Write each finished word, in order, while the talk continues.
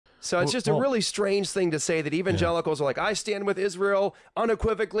So it's just a really strange thing to say that evangelicals are like, I stand with Israel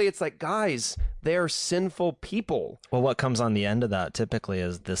unequivocally. It's like, guys, they're sinful people. Well, what comes on the end of that typically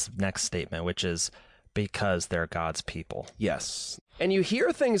is this next statement, which is because they're God's people. Yes. And you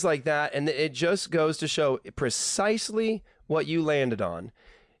hear things like that, and it just goes to show precisely what you landed on.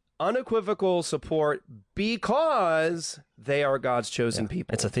 Unequivocal support because they are God's chosen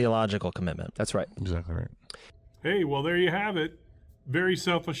people. It's a theological commitment. That's right. Exactly right. Hey, well, there you have it. Very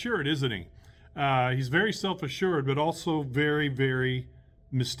self-assured, isn't he? He's very self-assured, but also very, very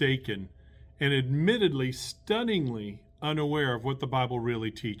mistaken, and admittedly, stunningly unaware of what the Bible really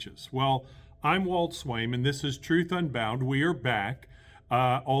teaches. Well, I'm Walt Swaim, and this is Truth Unbound. We are back,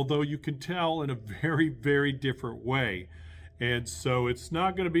 although you can tell in a very, very different way. And so it's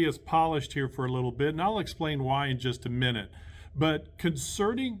not going to be as polished here for a little bit, and I'll explain why in just a minute. But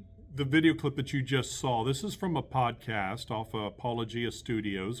concerning the video clip that you just saw, this is from a podcast off of Apologia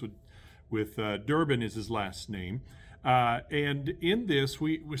Studios with Durbin is his last name. And in this,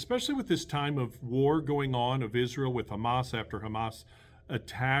 we especially with this time of war going on of Israel with Hamas after Hamas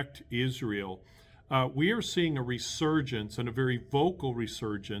attacked Israel, we are seeing a resurgence, and a very vocal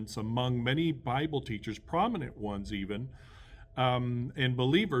resurgence among many Bible teachers, prominent ones even, and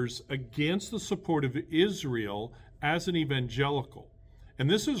believers against the support of Israel as an evangelical. And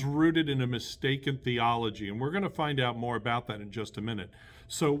this is rooted in a mistaken theology, and we're going to find out more about that in just a minute.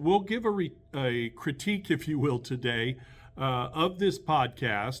 So we'll give a critique, if you will, today of this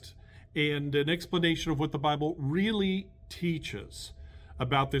podcast and an explanation of what the Bible really teaches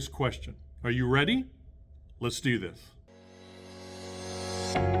about this question. Are you ready? Let's do this.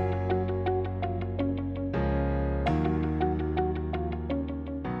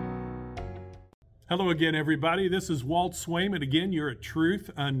 Hello again, everybody. This is Walt Swaim, and again, you're at Truth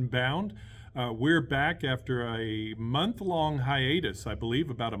Unbound. We're back after a month-long hiatus, I believe,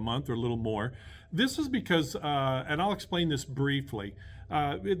 about a month or a little more. This is because, and I'll explain this briefly,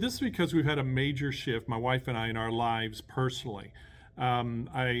 this is because we've had a major shift, my wife and I, in our lives personally.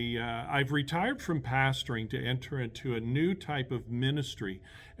 I've retired from pastoring to enter into a new type of ministry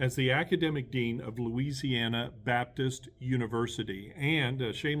as the academic dean of Louisiana Baptist University. And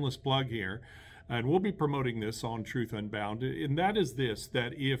a shameless plug here, and we'll be promoting this on Truth Unbound, and that is this,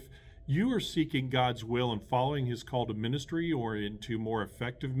 that if you are seeking God's will and following his call to ministry or into more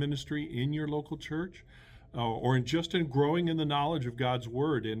effective ministry in your local church, or just in growing in the knowledge of God's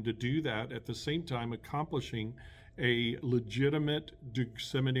word, and to do that at the same time accomplishing a legitimate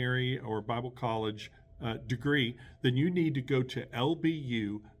seminary or Bible college degree, then you need to go to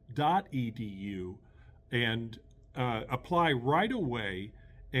lbu.edu and apply right away,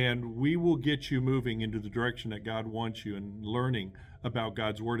 and we will get you moving into the direction that God wants you and learning about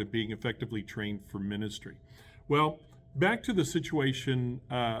God's word and being effectively trained for ministry. Well, back to the situation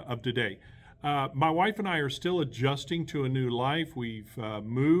of today. My wife and I are still adjusting to a new life. We've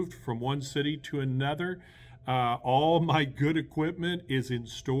moved from one city to another. All my good equipment is in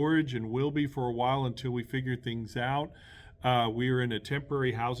storage and will be for a while until we figure things out. We are in a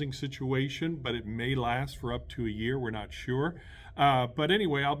temporary housing situation, but it may last for up to a year. We're not sure. But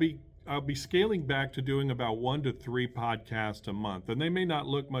anyway, I'll be scaling back to doing about 1 to 3 podcasts a month, and they may not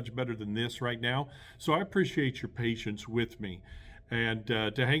look much better than this right now. So I appreciate your patience with me, and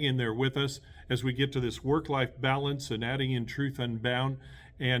to hang in there with us as we get to this work-life balance and adding in Truth Unbound.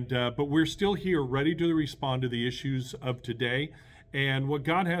 And but we're still here, ready to respond to the issues of today and what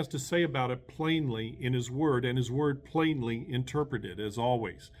God has to say about it plainly in his word, and his word plainly interpreted, as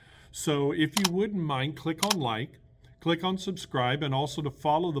always. So if you wouldn't mind, click on like, click on subscribe, and also to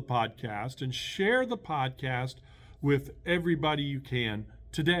follow the podcast and share the podcast with everybody you can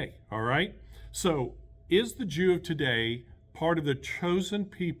today, all right? So is the Jew of today part of the chosen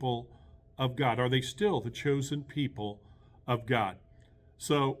people of God? Are they still the chosen people of God?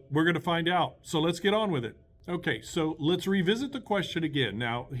 So we're going to find out. So let's get on with it. Okay, so let's revisit the question again.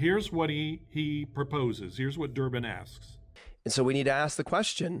 Now, here's what he proposes. Here's what Durbin asks. And so we need to ask the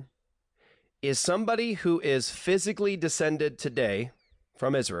question, is somebody who is physically descended today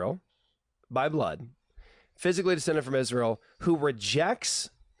from Israel by blood, physically descended from Israel, who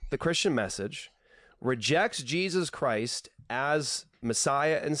rejects the Christian message, rejects Jesus Christ as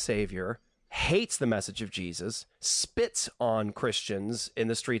Messiah and Savior, hates the message of Jesus, spits on Christians in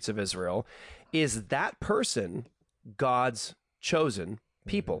the streets of Israel, is that person God's chosen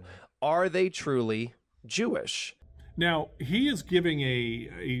people? Are they truly Jewish? Now, he is giving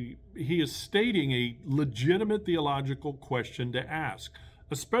he is stating a legitimate theological question to ask,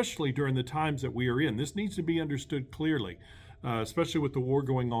 especially during the times that we are in. This needs to be understood clearly, especially with the war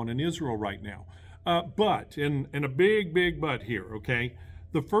going on in Israel right now. But, and a big but here, okay?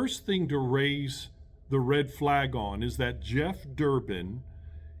 The first thing to raise the red flag on is that Jeff Durbin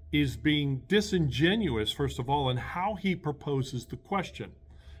is being disingenuous, first of all, in how he proposes the question.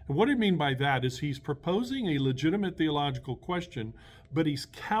 And what I mean by that is he's proposing a legitimate theological question, but he's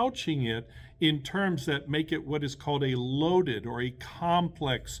couching it in terms that make it what is called a loaded or a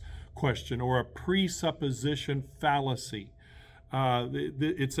complex question or a presupposition fallacy.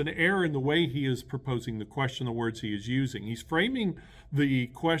 It's an error in the way he is proposing the question, the words he is using. He's framing the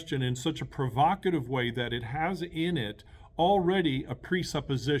question in such a provocative way that it has in it already a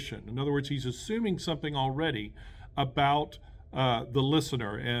presupposition. In other words, he's assuming something already about the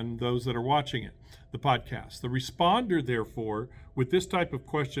listener and those that are watching it, the podcast. The responder, therefore, with this type of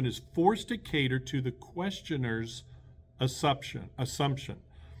question is forced to cater to the questioner's assumption.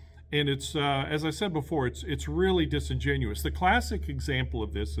 And it's, as I said before, it's really disingenuous. The classic example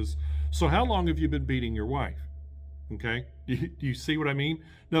of this is, so how long have you been beating your wife? Okay, do you see what I mean?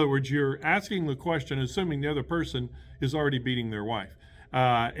 In other words, you're asking the question, assuming the other person is already beating their wife,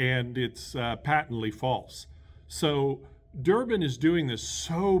 and it's patently false. So Durbin is doing this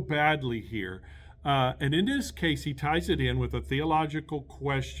so badly here. And in this case, he ties it in with a theological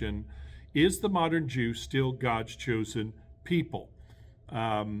question: is the modern Jew still God's chosen people?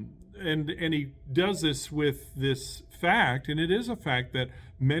 And he does this with this fact, and it is a fact that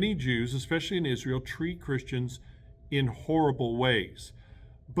many Jews, especially in Israel, treat Christians in horrible ways.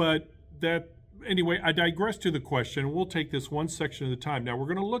 But that, anyway, I digress to the question. We'll take this one section at a time. Now we're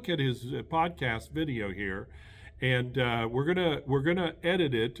going to look at his podcast video here, and we're gonna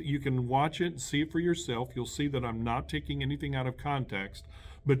edit it. You can watch it and see it for yourself. You'll see that I'm not taking anything out of context,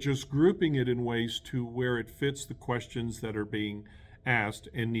 but just grouping it in ways to where it fits the questions that are being asked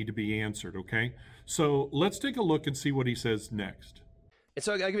and need to be answered. Okay, so let's take a look and see what he says next. And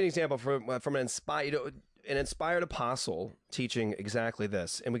so I'll give you an example from an inspired apostle teaching exactly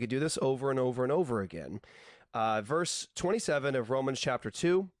this, and we could do this over and over and over again. Verse 27 of Romans chapter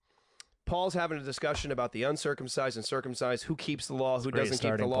 2. Paul's having a discussion about the uncircumcised and circumcised, who keeps the law, who doesn't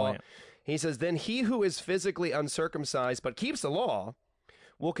keep the law. Point. He says, then he who is physically uncircumcised but keeps the law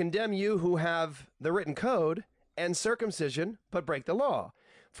will condemn you who have the written code and circumcision but break the law.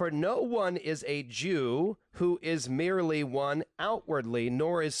 For no one is a Jew who is merely one outwardly,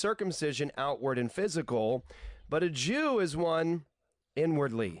 nor is circumcision outward and physical, but a Jew is one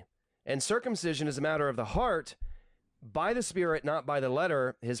inwardly. And circumcision is a matter of the heart, by the Spirit, not by the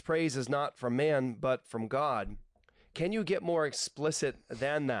letter. His praise is not from man, but from God. Can you get more explicit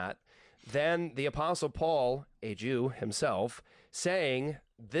than that? Than the Apostle Paul, a Jew himself, saying,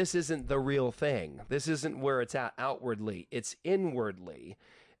 this isn't the real thing. This isn't where it's at outwardly. It's inwardly.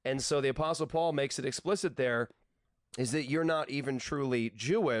 And so the Apostle Paul makes it explicit there, is that you're not even truly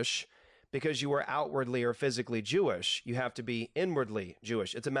Jewish because you are outwardly or physically Jewish. You have to be inwardly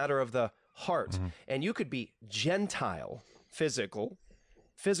Jewish. It's a matter of the heart. Mm-hmm. And you could be Gentile, physical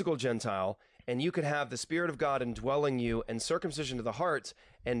Gentile, and you could have the Spirit of God indwelling you and circumcision to the heart.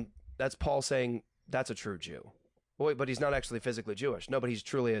 And that's Paul saying that's a true Jew. Wait, but he's not actually physically Jewish. No, but he's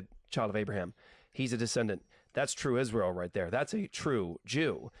truly a child of Abraham. He's a descendant. That's true Israel right there. That's a true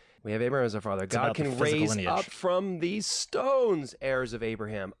Jew. We have Abraham as our father. God can raise lineage up from these stones heirs of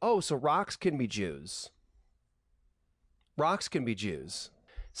Abraham. Oh, so rocks can be Jews. Rocks can be Jews.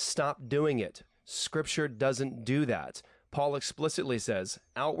 Stop doing it. Scripture doesn't do that. Paul explicitly says,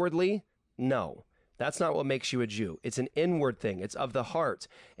 outwardly, no. That's not what makes you a Jew. It's an inward thing. It's of the heart.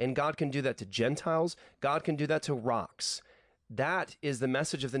 And God can do that to Gentiles. God can do that to rocks. That is the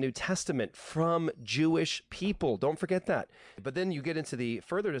message of the New Testament from Jewish people. Don't forget that. But then you get into the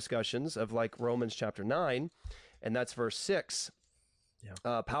further discussions of like Romans chapter 9, and that's verse 6.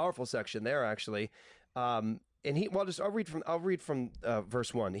 Yeah. Powerful section there, actually. And I'll read from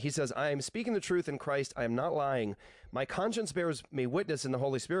verse 1. He says, I am speaking the truth in Christ. I am not lying. My conscience bears me witness in the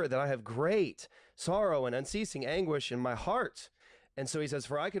Holy Spirit that I have great sorrow and unceasing anguish in my heart. And so he says,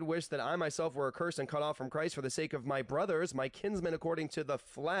 for I could wish that I myself were accursed and cut off from Christ for the sake of my brothers, my kinsmen according to the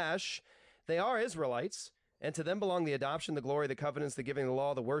flesh. They are Israelites, and to them belong the adoption, the glory, the covenants, the giving of the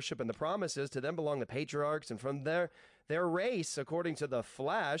law, the worship, and the promises. To them belong the patriarchs, and from their race, according to the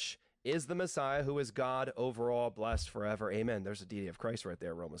flesh, is the Messiah, who is God over all, blessed forever. Amen. There's a deity of Christ right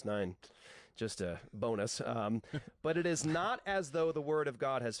there, Romans 9. Just a bonus. But it is not as though the word of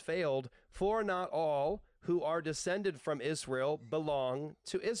God has failed, for not all who are descended from Israel belong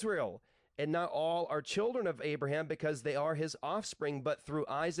to Israel. And not all are children of Abraham because they are his offspring, but through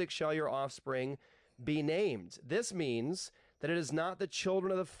Isaac shall your offspring be named. This means that it is not the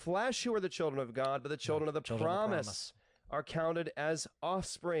children of the flesh who are the children of God, but the children of the promise are counted as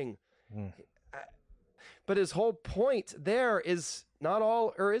offspring. But his whole point there is not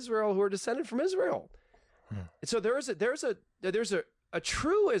all are Israel who are descended from Israel. So there's a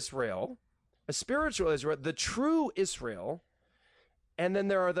true Israel, a spiritual Israel, the true Israel, and then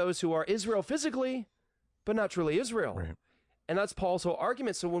there are those who are Israel physically, but not truly Israel. Right. And that's Paul's whole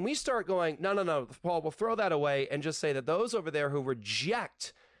argument. So when we start going, no, Paul, we'll throw that away and just say that those over there who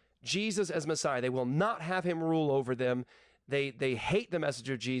reject Jesus as Messiah, they will not have him rule over them. They hate the message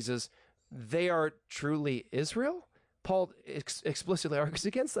of Jesus. They are truly Israel? Paul explicitly argues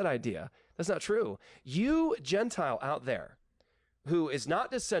against that idea. That's not true. You Gentile out there who is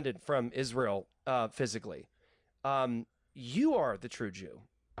not descended from Israel physically, you are the true Jew.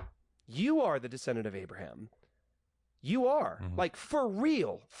 You are the descendant of Abraham. You are, like for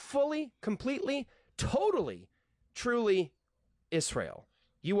real, fully, completely, totally, truly Israel.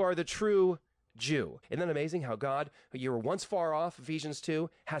 You are the true Jew. Isn't that amazing how God, who you were once far off, Ephesians 2,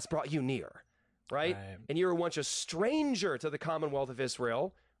 has brought you near, right? And you were once a stranger to the commonwealth of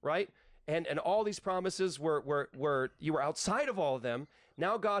Israel, right? And all these promises were you were outside of all of them.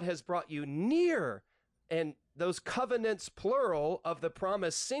 Now God has brought you near, and those covenants, plural, of the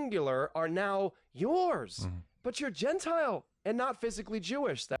promise, singular, are now yours. But you're Gentile and not physically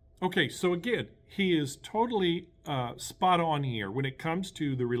Jewish. Okay, so again, he is totally spot on here when it comes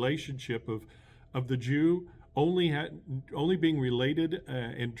to the relationship of the Jew only being related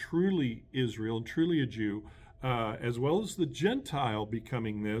and truly Israel and truly a Jew, as well as the Gentile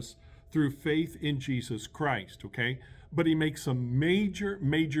becoming this through faith in Jesus Christ, okay? But he makes some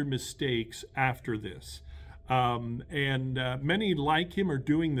major mistakes after this. And many like him are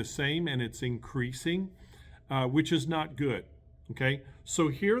doing the same, and it's increasing, which is not good. Okay, so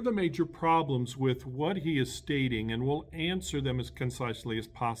here are the major problems with what he is stating, and we'll answer them as concisely as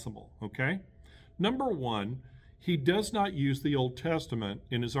possible. Okay, number one, he does not use the Old Testament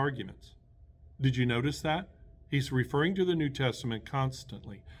in his arguments. Did you notice that? He's referring to the New Testament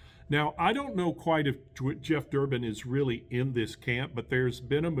constantly. Now, I don't know quite if Jeff Durbin is really in this camp, but there's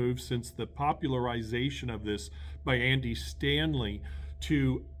been a move since the popularization of this by Andy Stanley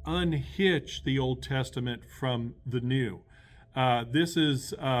to unhitch the Old Testament from the New. This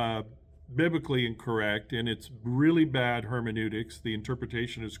is biblically incorrect, and it's really bad hermeneutics, the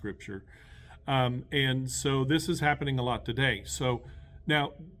interpretation of Scripture. And so this is happening a lot today. So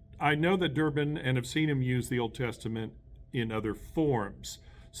now, I know that Durbin, and have seen him use the Old Testament in other forms.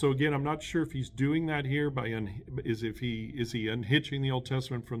 So again, I'm not sure if he's doing that here is he unhitching the Old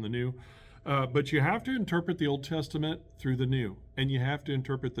Testament from the New. But you have to interpret the Old Testament through the New, and you have to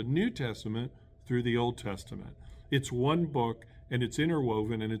interpret the New Testament through the Old Testament. It's one book, and it's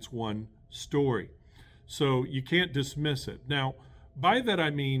interwoven, and it's one story. So you can't dismiss it. Now, by that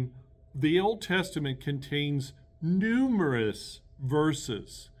I mean the Old Testament contains numerous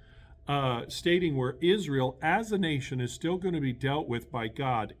verses stating where Israel as a nation is still going to be dealt with by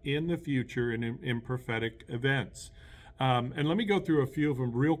God in the future and in prophetic events. And let me go through a few of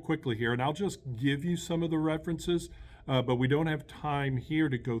them real quickly here, and I'll just give you some of the references, but we don't have time here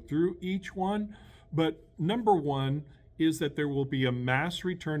to go through each one. But number one is that there will be a mass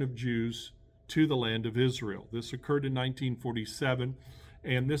return of Jews to the land of Israel. This occurred in 1947,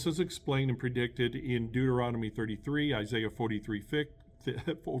 and this is explained and predicted in Deuteronomy 33, Isaiah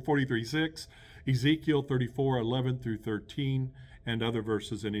 43:6, Ezekiel 34:11 through 13, and other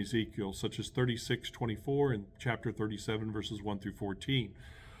verses in Ezekiel, such as 36:24 and chapter 37, verses 1 through 14.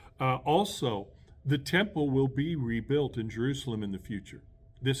 Also, the temple will be rebuilt in Jerusalem in the future.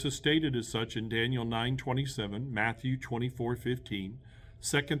 This is stated as such in Daniel 9:27, Matthew 24:15,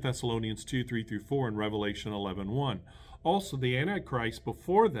 2 Thessalonians 2:3 through 4, and Revelation 11:1. Also, the Antichrist,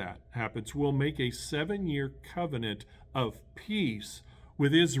 before that happens, will make a 7-year covenant of peace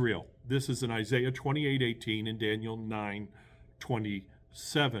with Israel. This is in Isaiah 28:18 and Daniel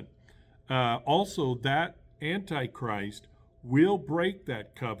 9:27. Also, that Antichrist will break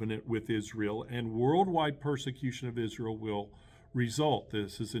that covenant with Israel, and worldwide persecution of Israel will result.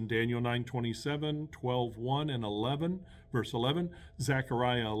 This is in Daniel 9:27, 12:1 and 11, verse 11,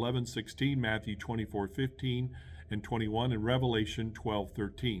 Zechariah 11:16, Matthew 24:15 and 21, and Revelation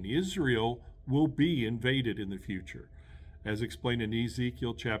 12:13. Israel will be invaded in the future, as explained in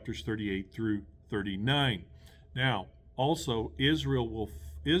Ezekiel chapters 38 through 39. Now, also, Israel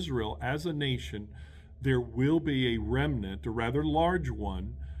as a nation, there will be a remnant, a rather large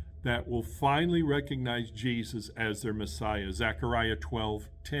one, that will finally recognize Jesus as their Messiah. Zechariah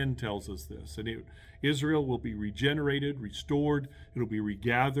 12:10 tells us this. And Israel will be regenerated, restored, it'll be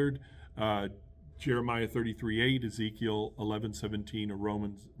regathered. Jeremiah 33:8, Ezekiel 11:17, or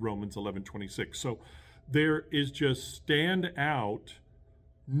Romans 11:26. So there is just stand out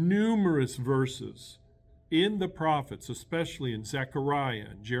numerous verses in the prophets, especially in Zechariah,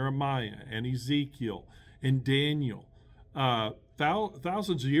 and Jeremiah, and Ezekiel, and Daniel,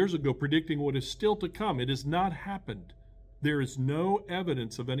 thousands of years ago, predicting what is still to come. It has not happened. There is no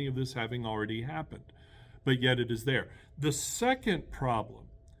evidence of any of this having already happened, but yet it is there. The second problem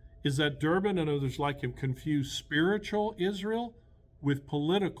is that Durbin and others like him confuse spiritual Israel with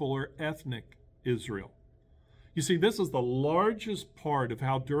political or ethnic Israel. You see, this is the largest part of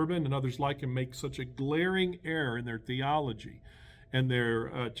how Durbin and others like him make such a glaring error in their theology and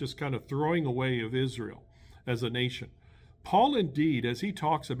their just kind of throwing away of Israel as a nation. Paul indeed, as he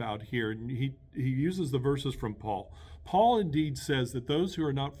talks about here, and he uses the verses from Paul, Paul indeed says that those who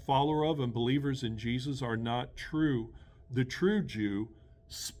are not follower of and believers in Jesus are not the true Jew,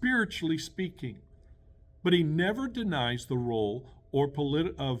 spiritually speaking. But he never denies the role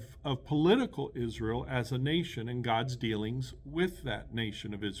of political Israel as a nation and God's dealings with that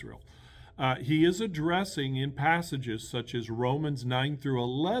nation of Israel. He is addressing in passages such as Romans 9 through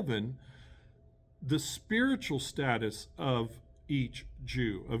 11 the spiritual status of each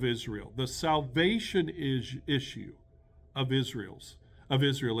Jew of Israel, the salvation issue of Israel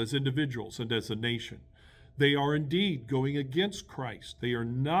as individuals and as a nation. They are indeed going against Christ. They are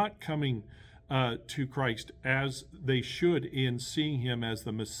not coming to Christ as they should in seeing him as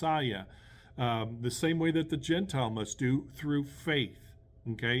the Messiah, the same way that the Gentile must do through faith,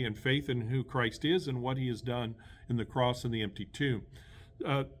 okay, and faith in who Christ is and what he has done in the cross and the empty tomb.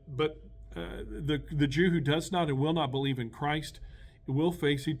 But the Jew who does not and will not believe in Christ will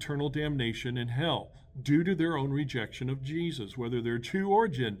face eternal damnation in hell due to their own rejection of Jesus, whether they're Jew or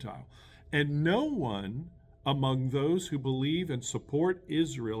Gentile. And no one among those who believe and support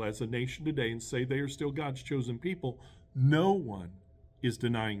Israel as a nation today and say they are still God's chosen people, no one is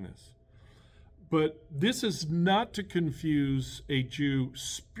denying this. But this is not to confuse a Jew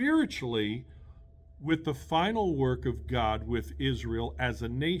spiritually with the final work of God with Israel as a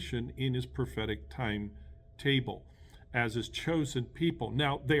nation in his prophetic timetable, as his chosen people.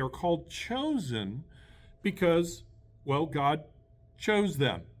 Now, they are called chosen because, well, God chose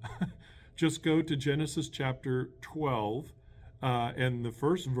them. Just go to Genesis chapter 12 and the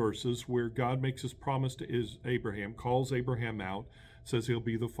first verses where God makes his promise to Abraham, calls Abraham out, says he'll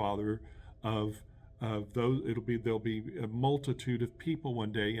be the father of those. There'll be a multitude of people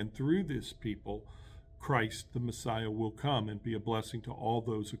one day, and through this people, Christ, the Messiah, will come and be a blessing to all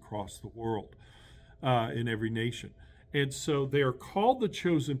those across the world in every nation. And so they are called the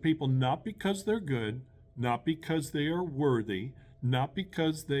chosen people, not because they're good, not because they are worthy, not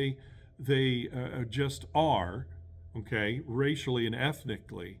because they just are, okay, racially and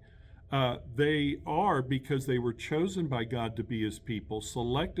ethnically. They are because they were chosen by God to be his people,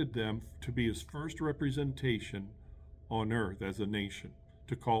 selected them to be his first representation on earth as a nation,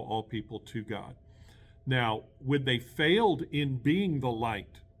 to call all people to God. Now, when they failed in being the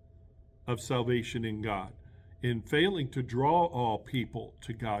light of salvation in God, in failing to draw all people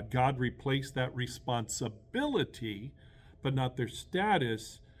to God, God replaced that responsibility, but not their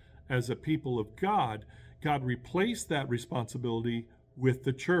status as a people of God. God replaced that responsibility with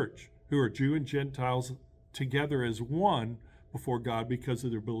the church, who are Jew and Gentiles together as one before God because of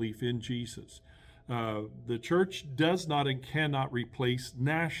their belief in Jesus. The church does not and cannot replace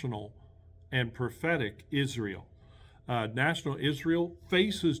national and prophetic Israel. National Israel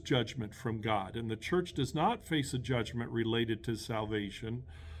faces judgment from God, and the church does not face a judgment related to salvation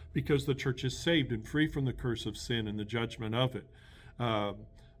because the church is saved and free from the curse of sin and the judgment of it.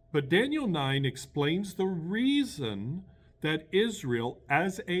 But Daniel 9 explains the reason that Israel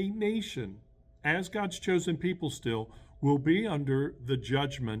as a nation, as God's chosen people still, will be under the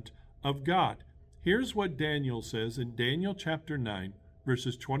judgment of God. Here's what Daniel says in Daniel chapter 9,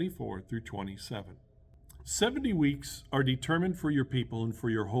 verses 24 through 27. 70 weeks are determined for your people and for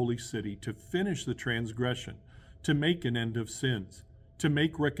your holy city to finish the transgression, to make an end of sins, to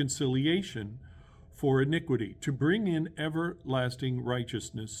make reconciliation for iniquity, to bring in everlasting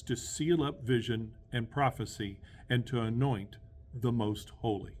righteousness, to seal up vision and prophecy, and to anoint the most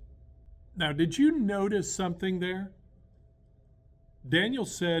holy. Now, did you notice something there? Daniel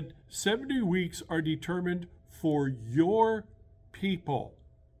said 70 weeks are determined for your people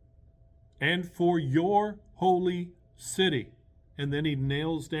and for your holy city. And then he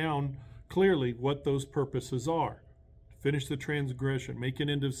nails down clearly what those purposes are. Finish the transgression, make an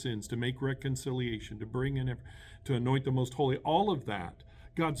end of sins, to make reconciliation, to bring in, to anoint the most holy, all of that.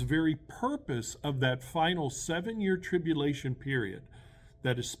 God's very purpose of that final 7-year tribulation period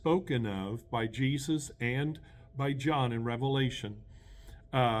that is spoken of by Jesus and by John in Revelation,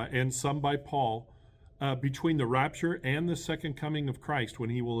 and some by Paul, between the rapture and the second coming of Christ, when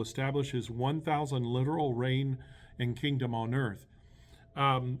he will establish his 1,000 literal reign and kingdom on earth,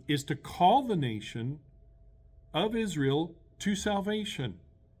 is to call the nation of Israel to salvation.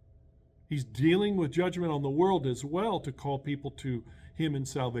 He's dealing with judgment on the world as well to call people to him in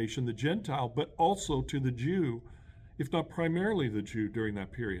salvation, the Gentile, but also to the Jew, if not primarily the Jew during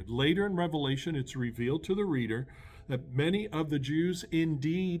that period. Later in Revelation, it's revealed to the reader that many of the Jews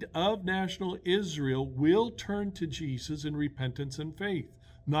indeed of national Israel will turn to Jesus in repentance and faith.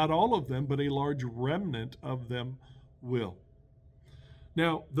 Not all of them, but a large remnant of them will.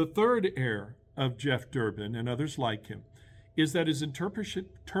 Now, the third error of Jeff Durbin and others like him is that his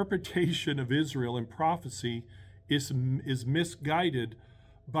interpretation of Israel and prophecy is misguided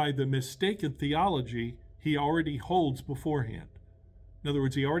by the mistaken theology he already holds beforehand. In other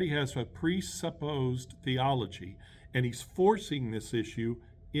words, he already has a presupposed theology, and he's forcing this issue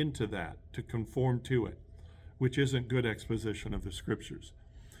into that to conform to it, which isn't good exposition of the scriptures.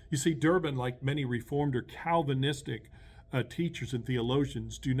 You see, Durbin, like many Reformed or Calvinistic teachers and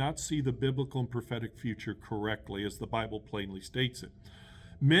theologians, do not see the biblical and prophetic future correctly, as the Bible plainly states it.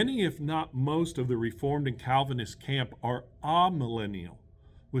 Many, if not most, of the Reformed and Calvinist camp are amillennial,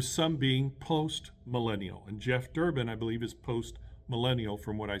 with some being post-millennial. And Jeff Durbin, I believe, is post-millennial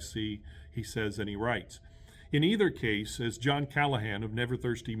from what I see he says and he writes. In either case, as John Callahan of Never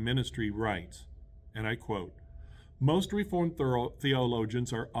Thirsty Ministry writes, and I quote, "Most Reformed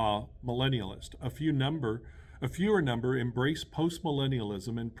theologians are amillennialist. A fewer number embrace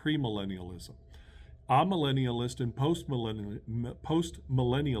postmillennialism and premillennialism. Amillennialist and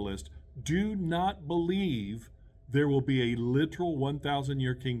postmillennialist do not believe there will be a literal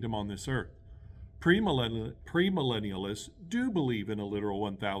 1,000-year kingdom on this earth. Premillennialists do believe in a literal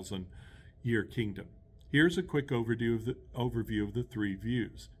 1,000-year kingdom." Here's a quick overview of the three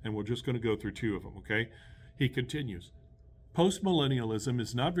views, and we're just going to go through two of them, okay? He continues, "Postmillennialism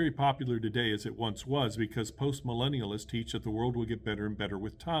is not very popular today as it once was because postmillennialists teach that the world will get better and better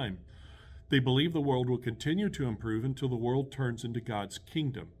with time. They believe the world will continue to improve until the world turns into God's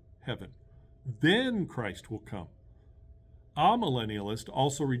kingdom, heaven. Then Christ will come. Amillennialists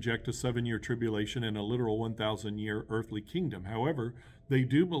also reject a 7-year tribulation and a literal 1,000-year earthly kingdom. However, they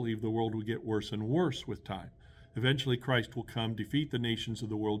do believe the world will get worse and worse with time. Eventually, Christ will come, defeat the nations of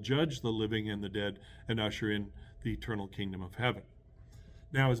the world, judge the living and the dead, and usher in the eternal kingdom of heaven."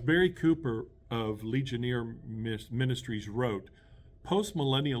 Now, as Barry Cooper of Legionnaire Ministries wrote,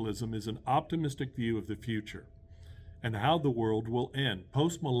 postmillennialism is an optimistic view of the future and how the world will end.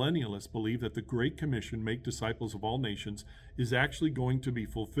 Postmillennialists believe that the Great Commission, make disciples of all nations, is actually going to be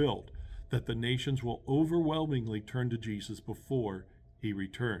fulfilled, that the nations will overwhelmingly turn to Jesus before he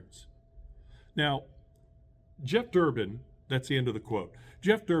returns. Now, Jeff Durbin, that's the end of the quote.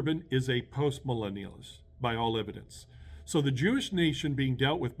 Jeff Durbin is a postmillennialist by all evidence. So the Jewish nation being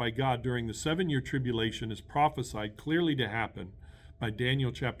dealt with by God during the 7-year tribulation is prophesied clearly to happen by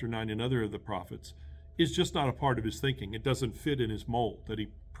Daniel chapter 9 and other of the prophets, is just not a part of his thinking. It doesn't fit in his mold that he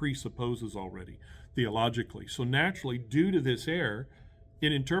presupposes already theologically. So naturally, due to this error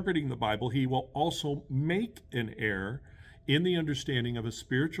in interpreting the Bible, he will also make an error in the understanding of a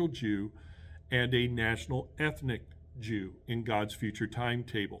spiritual Jew and a national ethnic Jew in God's future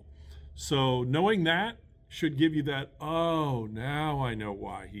timetable. So knowing that should give you that, oh, now I know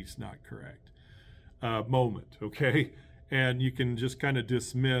why he's not correct moment, okay? And you can just kind of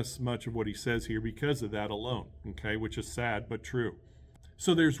dismiss much of what he says here because of that alone, okay, which is sad but true.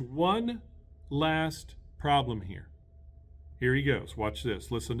 So there's one last problem here. Here he goes. Watch this.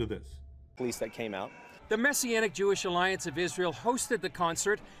 Listen to this. Police that came out. The Messianic Jewish Alliance of Israel hosted the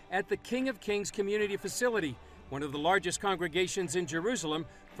concert at the King of Kings Community Facility, one of the largest congregations in Jerusalem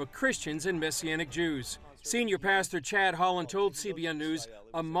for Christians and Messianic Jews. Senior Pastor Chad Holland told CBN News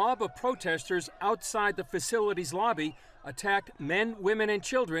a mob of protesters outside the facility's lobby attacked men, women, and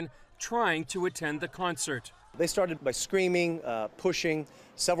children trying to attend the concert. They started by screaming, pushing.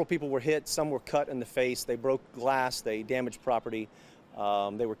 Several people were hit. Some were cut in the face. They broke glass. They damaged property.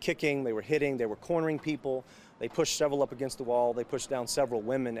 They were kicking. They were hitting. They were cornering people. They pushed several up against the wall. They pushed down several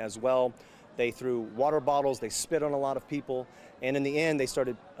women as well. They threw water bottles. They spit on a lot of people. And in the end, they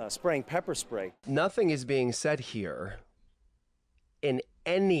started spraying pepper spray. Nothing is being said here in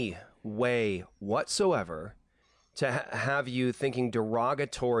any way whatsoever to have you thinking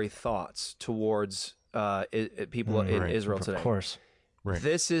derogatory thoughts towards people in Israel today. Of course. Right.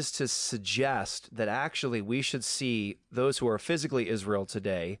 This is to suggest that actually we should see those who are physically Israel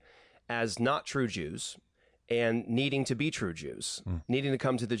today as not true Jews and needing to be true Jews, needing to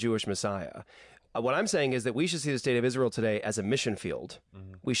come to the Jewish Messiah. What I'm saying is that we should see the state of Israel today as a mission field.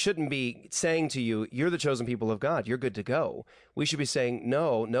 We shouldn't be saying to you, you're the chosen people of God, you're good to go. We should be saying,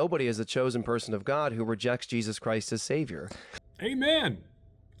 no, nobody is the chosen person of God who rejects Jesus Christ as Savior. Amen.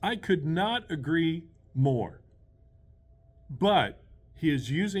 I could not agree more. But he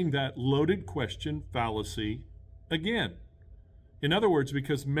is using that loaded question fallacy again. In other words,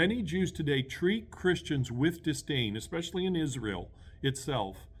 because many Jews today treat Christians with disdain, especially in Israel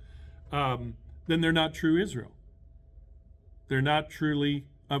itself, then they're not true Israel. They're not truly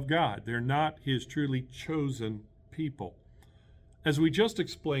of God. They're not his truly chosen people. As we just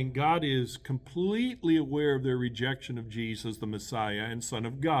explained, God is completely aware of their rejection of Jesus, the Messiah and Son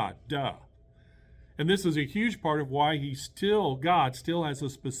of God. Duh. And this is a huge part of why God still has a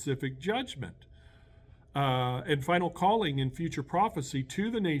specific judgment and final calling in future prophecy to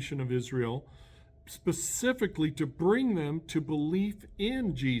the nation of Israel, specifically to bring them to belief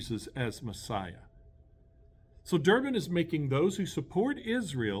in Jesus as Messiah. So Durbin is making those who support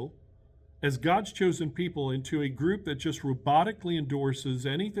Israel as God's chosen people into a group that just robotically endorses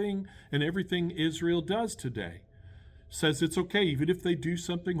anything and everything Israel does today. Says it's okay even if they do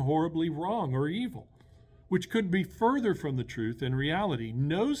something horribly wrong or evil, which could be further from the truth and reality.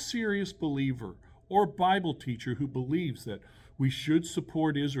 No serious believer or Bible teacher who believes that we should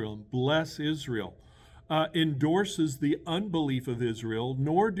support Israel and bless Israel endorses the unbelief of Israel,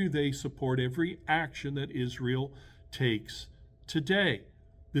 nor do they support every action that Israel takes today.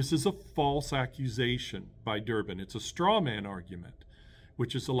 This is a false accusation by Durbin. It's a straw man argument,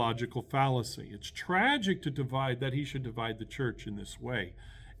 which is a logical fallacy. It's tragic that he should divide the church in this way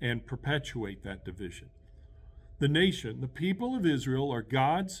and perpetuate that division. The nation, the people of Israel, are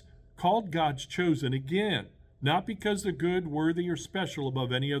called God's chosen again, not because they're good, worthy, or special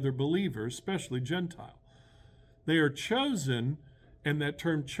above any other believer, especially Gentile. They are chosen, and that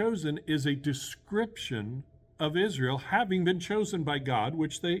term chosen is a description of Israel having been chosen by God,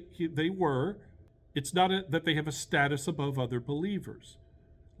 which they were. It's not that they have a status above other believers,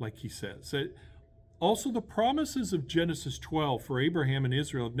 like he says. Also, the promises of Genesis 12 for Abraham and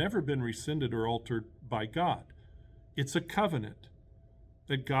Israel have never been rescinded or altered by God. It's a covenant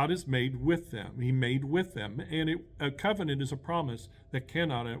that God has made with them. He made with them, and a covenant is a promise that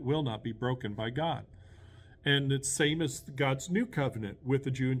cannot and will not be broken by God. And it's same as God's new covenant with the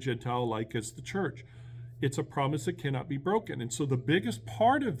Jew and Gentile alike as the church. It's a promise that cannot be broken. And so the biggest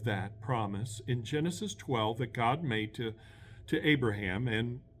part of that promise in Genesis 12 that God made to Abraham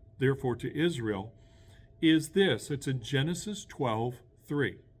and therefore to Israel is this. It's in Genesis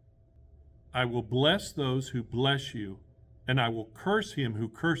 12:3. I will bless those who bless you, and I will curse him who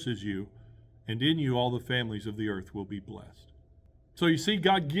curses you, and in you all the families of the earth will be blessed. So you see,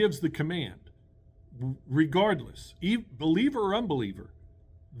 God gives the command. Regardless, believer or unbeliever,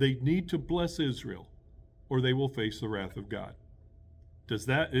 they need to bless Israel, or they will face the wrath of God.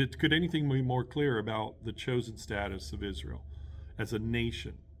 Could anything be more clear about the chosen status of Israel as a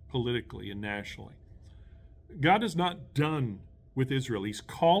nation, politically and nationally? God is not done with Israel. He's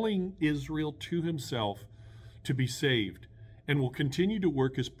calling Israel to himself to be saved, and will continue to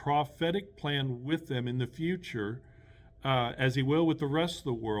work his prophetic plan with them in the future, as he will with the rest of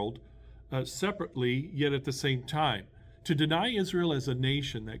the world, separately, yet at the same time. To deny Israel as a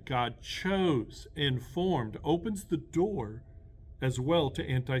nation that God chose and formed opens the door as well to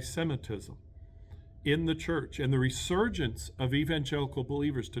anti-Semitism in the church, and the resurgence of evangelical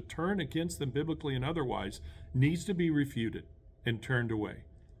believers to turn against them biblically and otherwise needs to be refuted and turned away.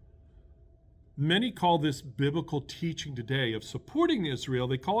 Many call this biblical teaching today of supporting Israel,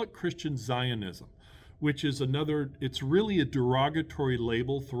 they call it Christian Zionism, which is it's really a derogatory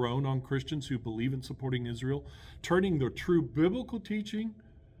label thrown on Christians who believe in supporting Israel, turning the true biblical teaching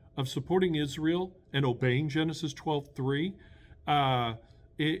of supporting Israel and obeying Genesis 12:3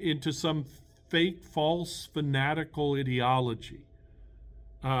 into some fake, false, fanatical ideology.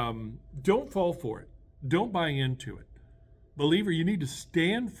 Don't fall for it. Don't buy into it. Believer, you need to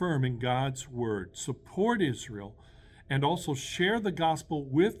stand firm in God's word, support Israel, and also share the gospel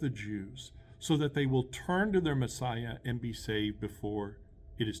with the Jews so that they will turn to their Messiah and be saved before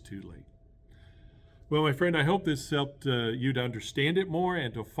it is too late. Well, my friend, I hope this helped you to understand it more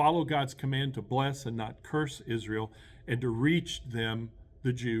and to follow God's command to bless and not curse Israel and to reach them,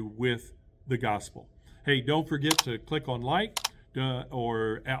 the Jew, with the gospel. Hey, don't forget to click on like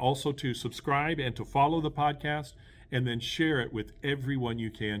or also to subscribe and to follow the podcast, and then share it with everyone you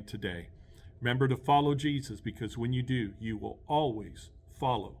can today. Remember to follow Jesus, because when you do, you will always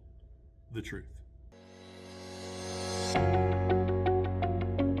follow the truth.